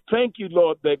nothing. Thank you,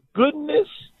 Lord, that goodness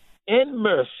and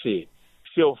mercy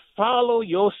shall follow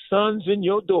your sons and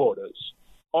your daughters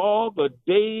all the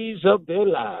days of their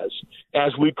lives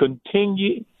as we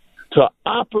continue to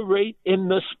operate in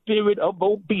the spirit of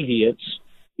obedience.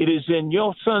 It is in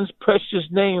your Son's precious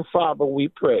name, Father, we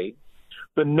pray,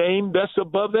 the name that's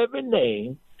above every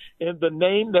name and the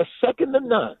name that's second to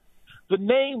none, the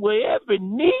name where every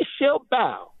knee shall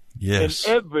bow and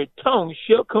every tongue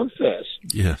shall confess.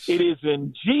 Yes. It is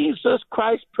in Jesus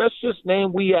Christ's precious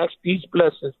name we ask these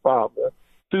blessings, Father,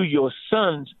 through your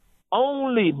Son's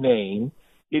only name.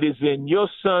 It is in your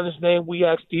Son's name we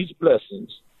ask these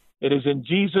blessings. It is in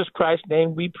Jesus Christ's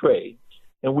name we pray.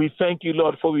 And we thank you,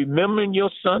 Lord, for remembering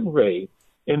your son, Ray,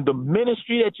 in the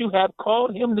ministry that you have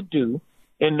called him to do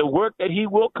and the work that he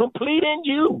will complete in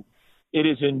you. It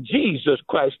is in Jesus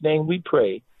Christ's name we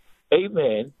pray.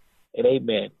 Amen and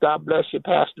amen. God bless you,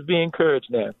 Pastor. Be encouraged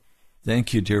now.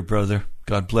 Thank you, dear brother.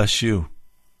 God bless you.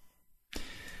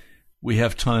 We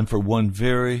have time for one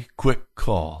very quick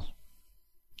call.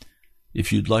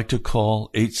 If you'd like to call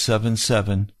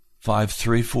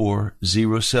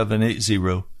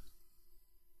 877-534-0780,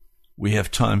 we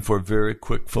have time for a very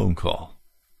quick phone call.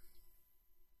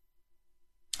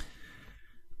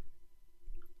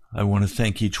 I want to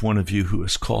thank each one of you who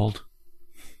has called.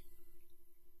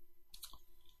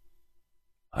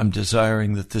 I'm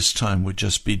desiring that this time would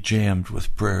just be jammed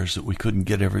with prayers that we couldn't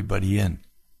get everybody in.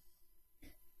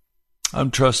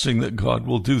 I'm trusting that God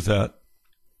will do that.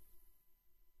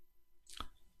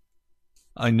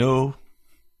 I know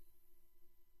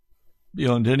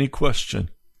beyond any question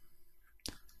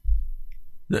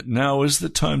that now is the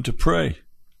time to pray.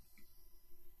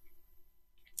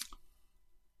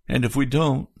 And if we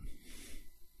don't,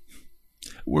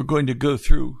 we're going to go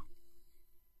through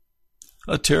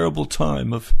a terrible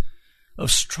time of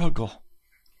struggle.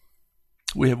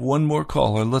 We have one more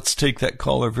caller. Let's take that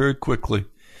caller very quickly.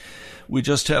 We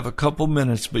just have a couple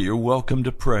minutes, but you're welcome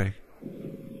to pray.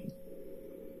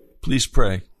 Please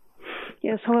pray.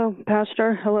 Yes, hello,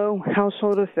 Pastor. Hello,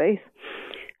 Household of Faith.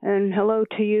 And hello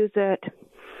to you that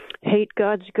hate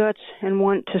God's guts and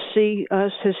want to see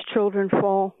us, his children,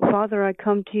 fall. Father, I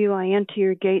come to you. I enter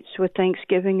your gates with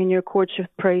thanksgiving and your courts of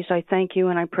praise. I thank you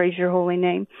and I praise your holy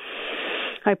name.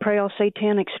 I pray all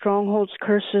satanic strongholds,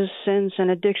 curses, sins, and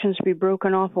addictions be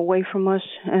broken off away from us,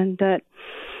 and that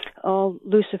all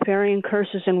Luciferian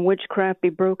curses and witchcraft be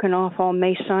broken off, all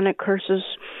Masonic curses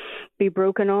be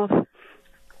broken off.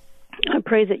 I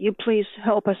pray that you please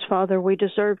help us, Father. We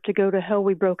deserve to go to hell.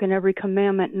 We've broken every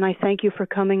commandment, and I thank you for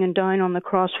coming and dying on the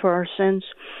cross for our sins.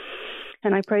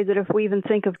 And I pray that if we even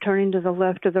think of turning to the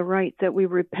left or the right, that we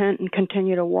repent and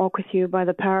continue to walk with you by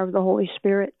the power of the Holy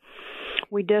Spirit.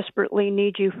 We desperately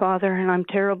need you, Father, and I'm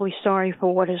terribly sorry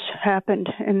for what has happened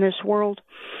in this world.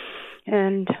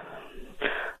 And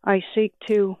I seek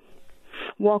to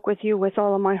walk with you with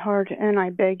all of my heart, and I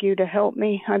beg you to help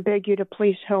me. I beg you to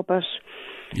please help us.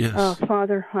 Yes.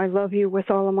 Father, I love you with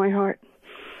all of my heart.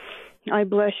 I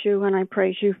bless you and I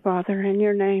praise you, Father. In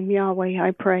your name, Yahweh,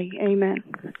 I pray. Amen.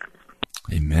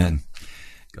 Amen.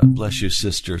 God bless you,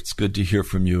 sister. It's good to hear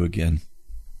from you again.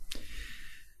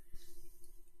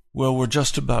 Well, we're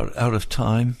just about out of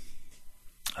time.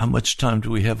 How much time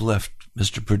do we have left,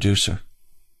 Mr. Producer?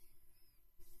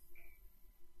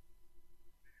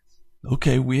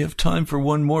 Okay, we have time for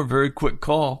one more very quick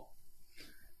call.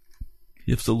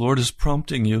 If the Lord is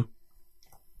prompting you,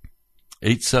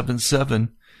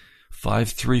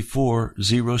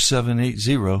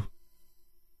 877-534-0780.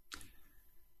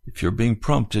 If you're being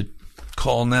prompted,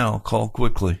 call now, call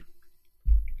quickly,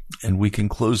 and we can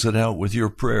close it out with your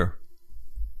prayer.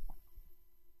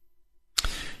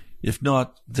 If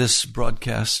not, this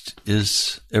broadcast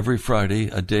is every Friday,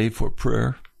 a day for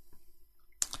prayer.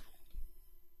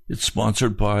 It's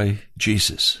sponsored by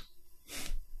Jesus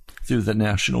through the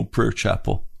National Prayer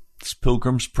Chapel. It's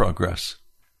Pilgrim's Progress.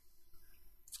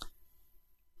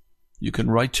 You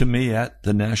can write to me at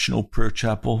the National Prayer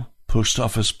Chapel, Post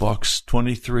Office Box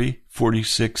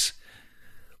 2346,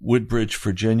 Woodbridge,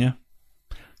 Virginia,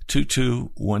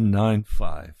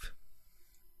 22195.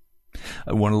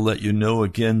 I want to let you know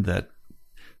again that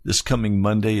this coming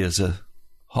Monday is a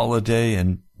holiday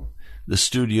and the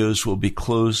studios will be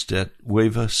closed at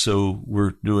WAVA, so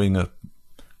we're doing a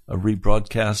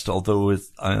rebroadcast, although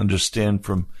I understand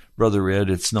from Brother Ed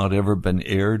it's not ever been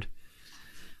aired.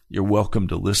 You're welcome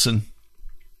to listen.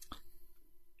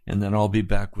 And then I'll be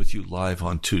back with you live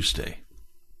on Tuesday.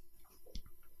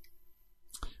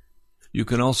 You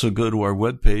can also go to our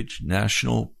webpage,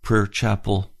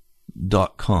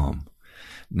 nationalprayerchapel.com.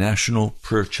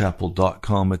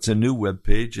 nationalprayerchapel.com. It's a new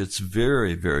webpage. It's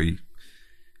very, very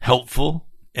helpful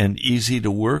and easy to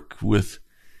work with,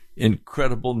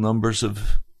 incredible numbers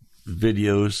of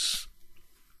videos,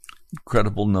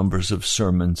 incredible numbers of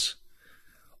sermons,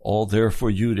 all there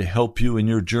for you to help you in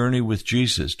your journey with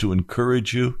Jesus, to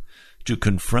encourage you, to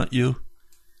confront you,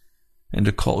 and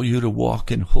to call you to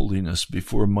walk in holiness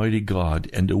before mighty God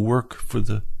and to work for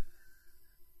the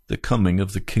coming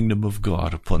of the kingdom of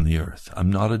God upon the earth.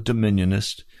 I'm not a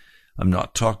dominionist. I'm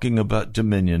not talking about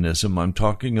dominionism. I'm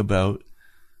talking about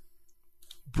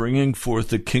bringing forth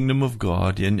the kingdom of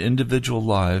God in individual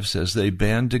lives as they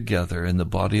band together in the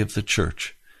body of the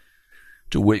church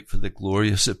to wait for the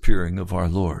glorious appearing of our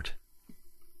Lord.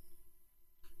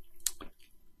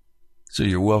 So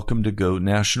you're welcome to go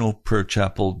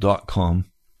nationalprayerchapel.com.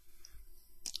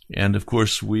 And of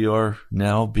course, we are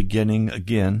now beginning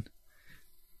again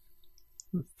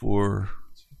for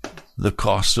the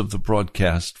cost of the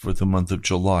broadcast for the month of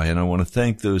July. And I want to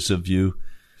thank those of you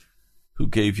who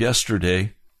gave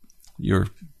yesterday. Your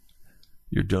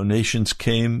donations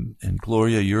came, and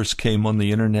Gloria, yours came on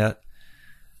the internet.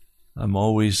 I'm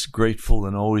always grateful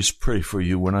and always pray for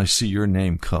you when I see your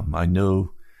name come. I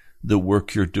know the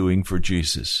work you're doing for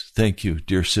Jesus. Thank you,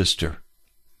 dear sister.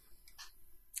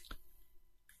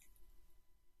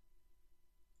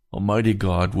 Almighty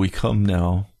God, we come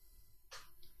now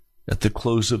at the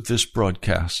close of this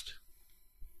broadcast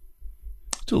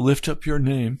to lift up your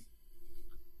name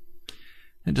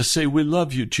and to say, we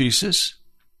love you, Jesus.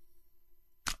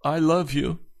 I love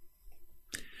you.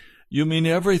 You mean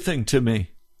everything to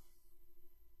me.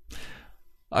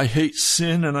 I hate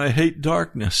sin and I hate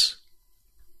darkness.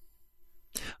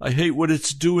 I hate what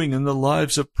it's doing in the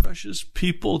lives of precious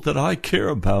people that I care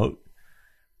about.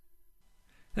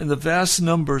 And the vast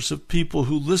numbers of people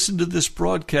who listen to this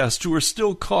broadcast who are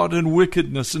still caught in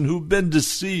wickedness and who've been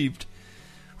deceived,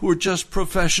 who are just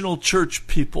professional church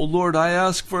people. Lord, I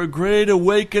ask for a great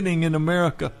awakening in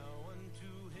America,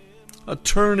 a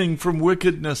turning from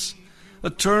wickedness, a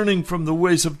turning from the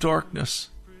ways of darkness.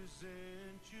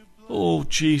 Oh,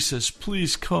 Jesus,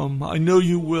 please come. I know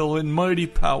you will in mighty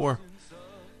power,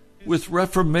 with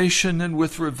reformation and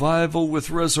with revival, with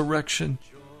resurrection.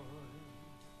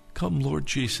 Come, Lord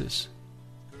Jesus.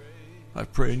 I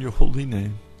pray in your holy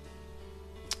name.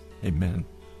 Amen.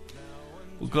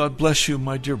 Well, God bless you,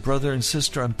 my dear brother and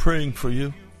sister. I'm praying for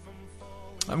you.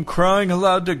 I'm crying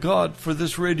aloud to God for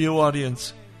this radio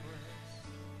audience.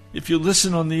 If you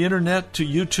listen on the internet to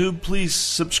YouTube, please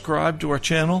subscribe to our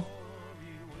channel.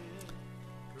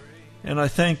 And I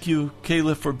thank you,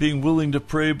 Kayla, for being willing to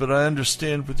pray, but I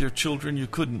understand with your children you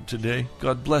couldn't today.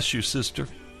 God bless you, sister.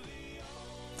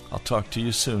 I'll talk to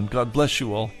you soon. God bless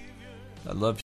you all. I love you.